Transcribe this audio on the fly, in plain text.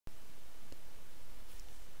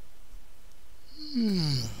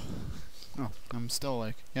I'm still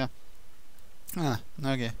like, yeah.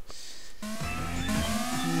 Okay.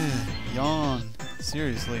 Yawn.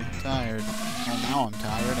 Seriously, I'm tired. Well, now I'm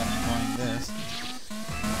tired after playing this.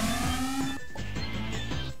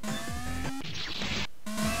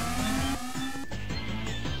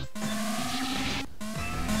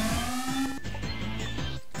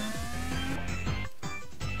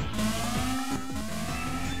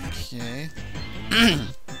 Okay.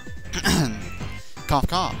 Cough,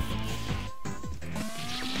 cough.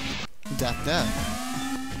 Death, death.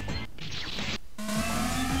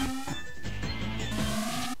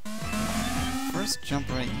 First jump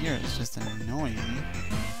right here is just annoying.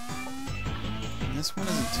 And this one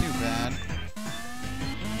isn't too bad.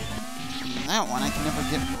 And that one I can never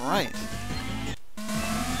get right.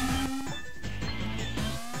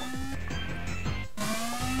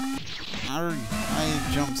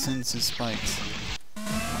 I jumps into spikes.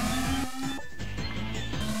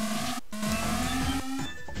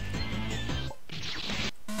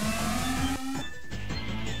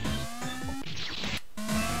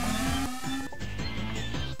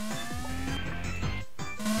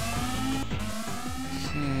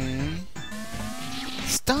 Okay.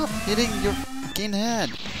 Stop hitting your fucking head!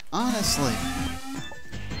 Honestly.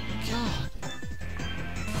 God.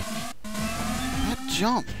 That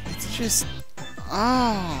jump. It's just...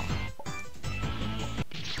 Ah!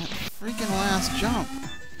 That freaking last jump.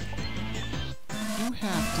 You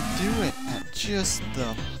have to do it at just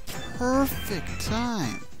the perfect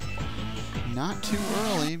time. Not too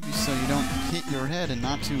early, so you don't hit your head, and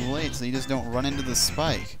not too late, so you just don't run into the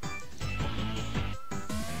spike.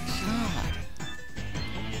 God.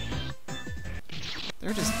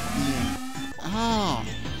 They're just being... Oh,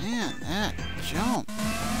 man, that jump.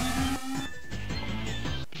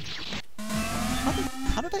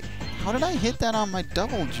 How did I hit that on my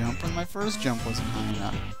double jump when my first jump wasn't high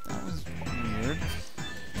enough? That was weird.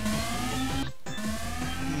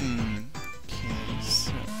 Okay,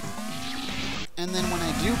 so... And then when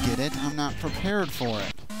I do get it, I'm not prepared for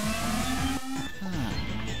it. Huh.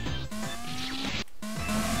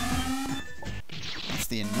 That's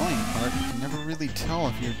the annoying part. You can never really tell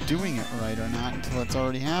if you're doing it right or not until it's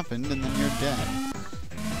already happened, and then you're dead.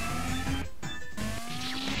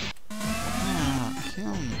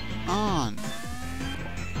 Come on.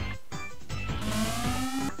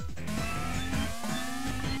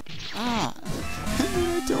 Ah!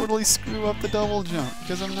 I totally screw up the double jump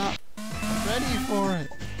because I'm not ready for it.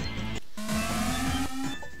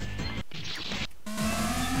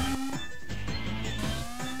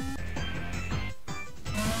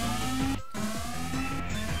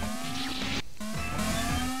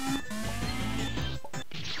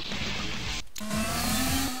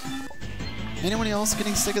 Anyone else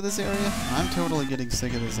getting sick of this area? I'm totally getting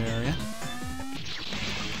sick of this area.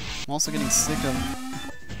 I'm also getting sick of...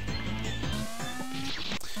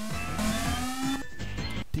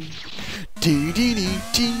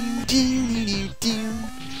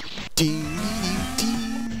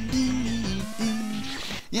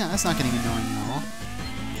 Yeah, that's not getting annoying at all.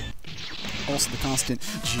 Also the constant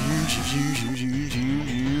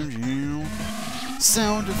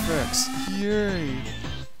sound effects. Yay!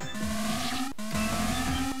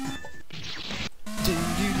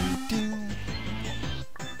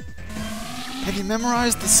 Have you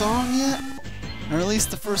memorized the song yet? Or at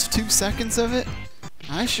least the first 2 seconds of it?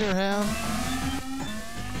 I sure have.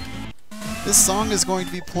 This song is going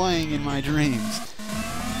to be playing in my dreams.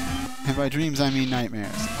 And by dreams I mean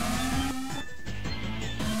nightmares.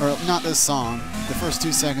 Or not this song, the first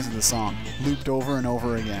 2 seconds of the song, looped over and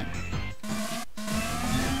over again.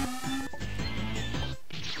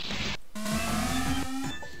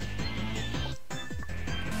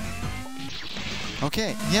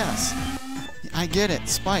 Okay, yes. I get it.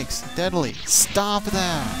 Spikes. Deadly. Stop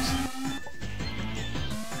that!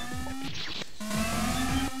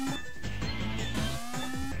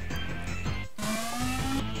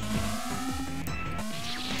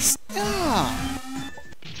 Stop!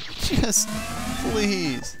 Just,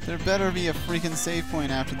 please. There better be a freaking save point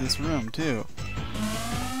after this room, too.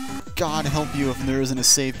 God help you if there isn't a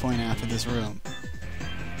save point after this room.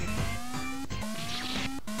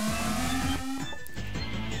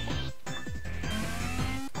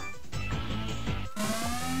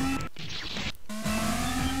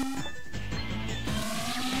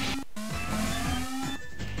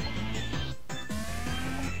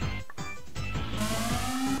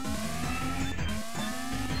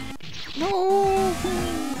 No!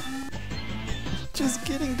 Just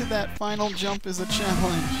getting to that final jump is a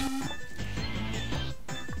challenge.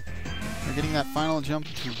 Or getting that final jump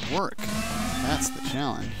to work. That's the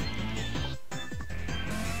challenge.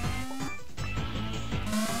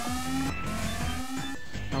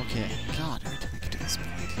 Okay, God, every time I get to this point.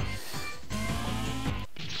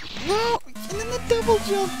 No! And then the double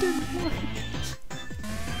jump didn't work!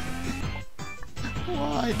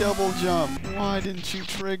 Why double jump? Why didn't you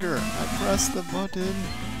trigger? I pressed the button.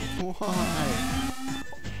 Why?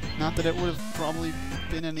 Not that it would have probably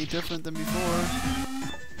been any different than before.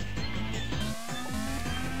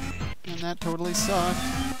 And that totally sucked.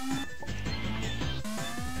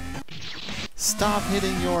 Stop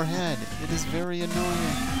hitting your head. It is very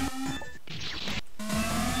annoying.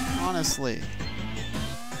 Honestly.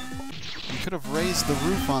 You could have raised the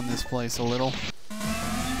roof on this place a little.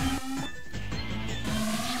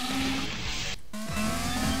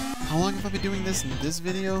 How long have I been doing this in this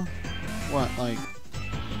video? What, like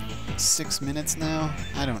 6 minutes now?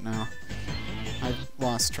 I don't know. I've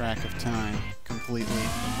lost track of time completely.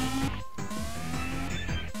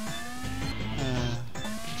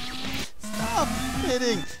 Stop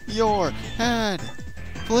hitting your head!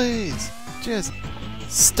 Please! Just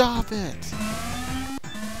stop it!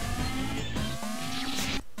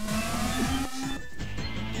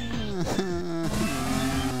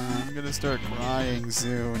 I'm gonna start crying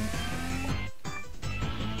soon.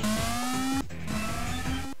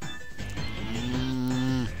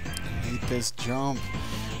 I hate this jump.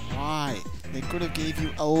 Why? They could have gave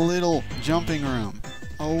you a little jumping room.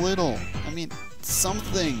 A little. I mean,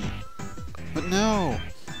 something. But no.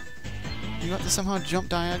 You have to somehow jump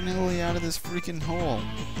diagonally out of this freaking hole.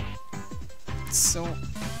 So,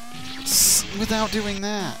 without doing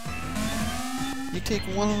that. You take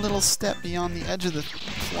one little step beyond the edge of the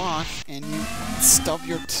block and you stub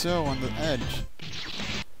your toe on the edge.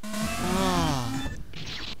 Ah.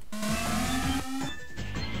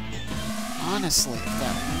 Honestly, if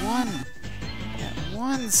that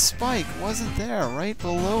one spike wasn't there right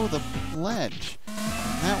below the ledge,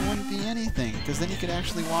 that wouldn't be anything, because then you could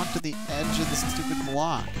actually walk to the edge of the stupid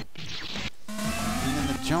block. And then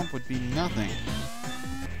the jump would be nothing.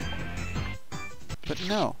 But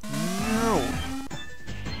no. No!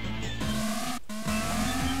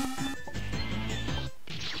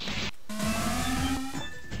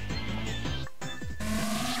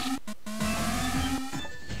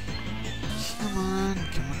 Come on.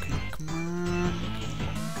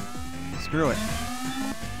 Screw it.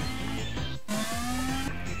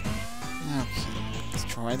 Okay, let's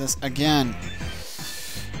try this again. Okay.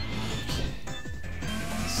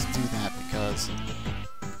 Let's do that because...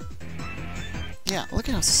 Yeah, look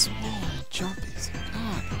at how small that jump is.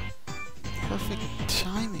 God. Perfect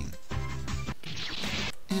timing.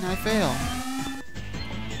 And I fail.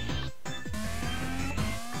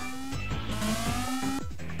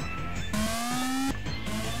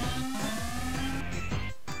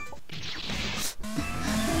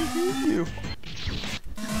 I hate you.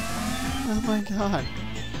 Oh my god.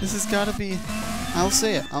 This has got to be... I'll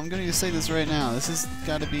say it. I'm going to say this right now. This has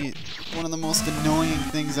got to be one of the most annoying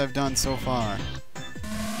things I've done so far.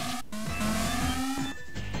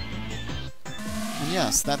 And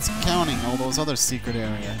yes, that's counting all those other secret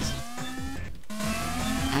areas.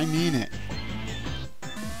 I mean it.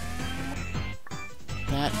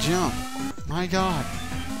 That jump. My god.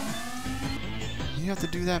 You have to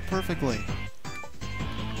do that perfectly.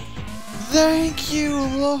 Thank you,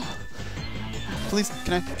 Lord. Please,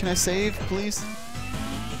 can I save, please?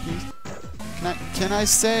 Please? Can I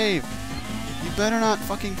save? You better not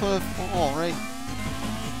fucking put a fall, right?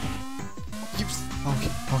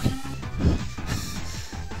 Okay.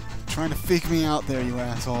 Trying to fake me out there, you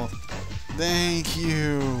asshole. Thank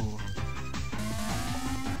you.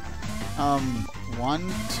 1,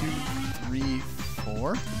 2, 3,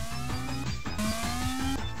 4?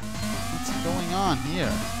 What's going on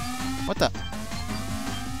here? What the?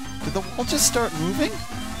 Did the wall just start moving?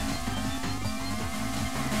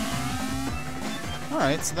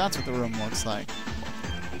 Alright, so that's what the room looks like.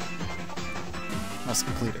 Must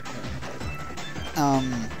complete it.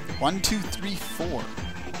 1, 2, 3, 4.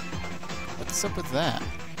 What's up with that?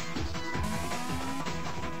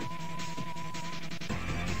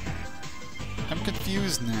 I'm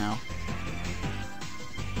confused now.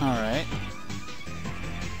 Alright.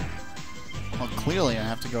 Well, clearly I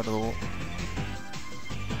have to go to the...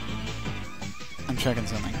 I'm checking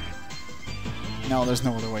something. No, there's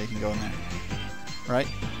no other way you can go in there. Right?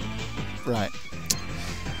 Right.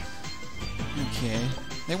 Okay.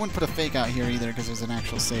 They wouldn't put a fake out here either because there's an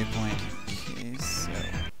actual save point. Okay, so...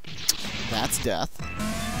 That's death.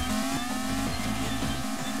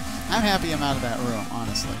 I'm happy I'm out of that room,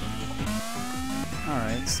 honestly.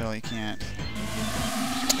 Alright, so you can't...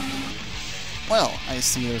 Well, I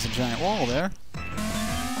see there's a giant wall there.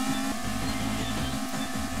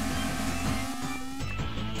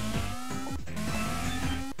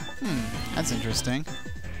 That's interesting.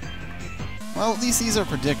 Well, at least these are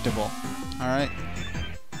predictable. Alright.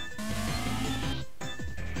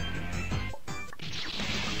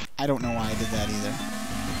 I don't know why I did that either.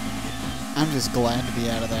 I'm just glad to be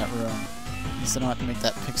out of that room. At least I don't have to make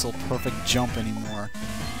that pixel perfect jump anymore.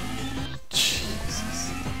 Jesus.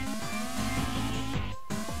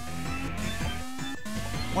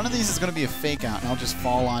 One of these is going to be a fake out and I'll just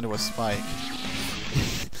fall onto a spike.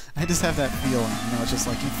 I just have that feeling, you know, it's just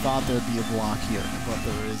like you thought there'd be a block here, but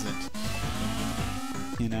there isn't.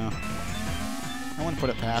 You know? I wouldn't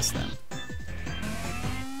put it past them.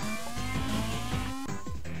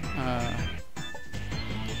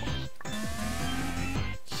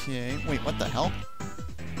 Okay, wait, what the hell?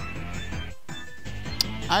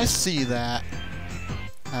 I see that.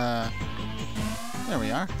 There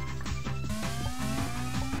we are.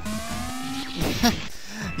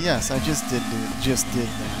 Yes, I just did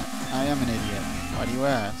that. I am an idiot. Why do you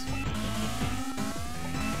ask?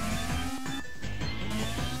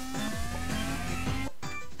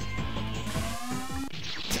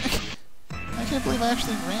 I can't believe I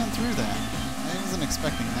actually ran through that. I wasn't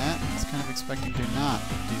expecting that. I was kind of expecting to not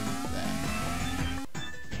do that.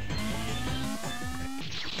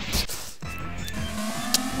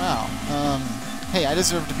 Wow. Hey, I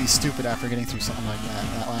deserve to be stupid after getting through something like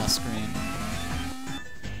that last screen.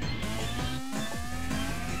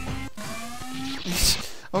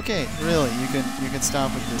 Okay, really, you can stop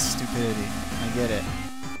with this stupidity. I get it.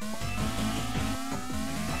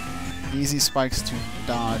 Easy spikes to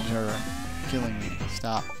dodge are killing me.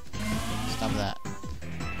 Stop. Stop that.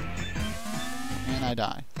 And I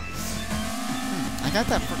die. I got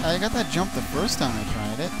that jump the first time I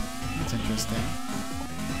tried it. That's interesting.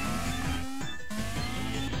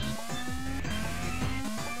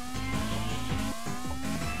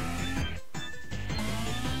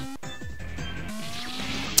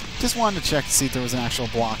 Just wanted to check to see if there was an actual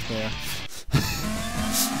block there.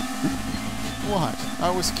 What?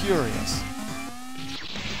 I was curious.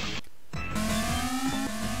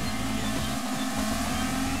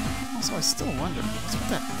 Also, I still wonder, what's with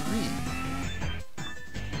that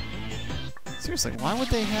 3? Seriously, why would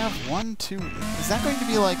they have 1, 2... Is that going to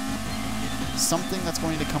be like something that's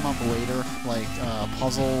going to come up later? Like a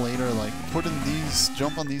puzzle later? Like,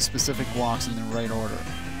 jump on these specific blocks in the right order?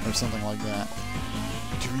 Or something like that.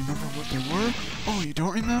 Do you remember what they were? Oh, you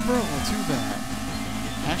don't remember? Well, too bad.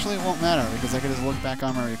 Actually, it won't matter, because I can just look back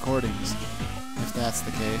on my recordings, if that's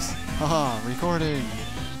the case. Haha, recording!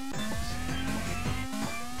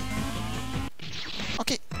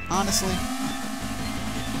 Okay, honestly,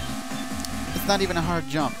 it's not even a hard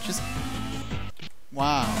jump. Just...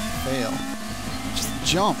 Wow, fail. Just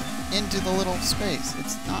jump into the little space.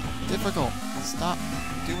 It's not difficult. Stop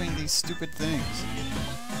doing these stupid things.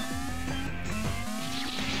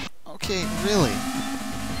 Okay, really.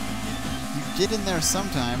 You get in there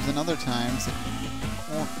sometimes, and other times it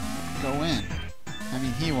won't go in. I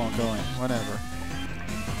mean, he won't go in. Whatever.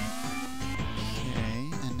 Okay,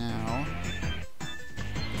 and now...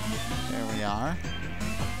 There we are.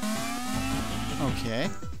 Okay.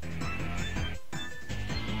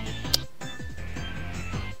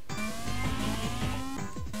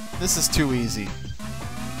 This is too easy.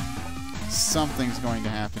 Something's going to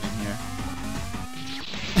happen in here.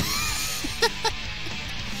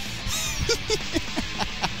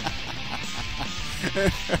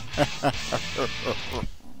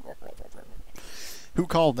 Who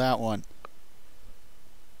called that one?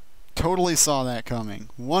 Totally saw that coming.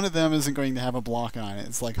 One of them isn't going to have a block on it.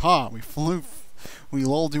 It's like, ha, we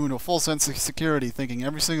lulled you into a full sense of security thinking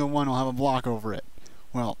every single one will have a block over it.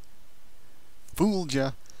 Well, fooled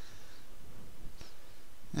ya.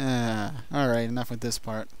 Alright, enough with this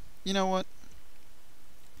part. You know what?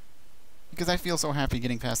 Because I feel so happy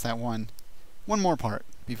getting past that one more part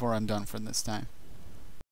before I'm done for this time.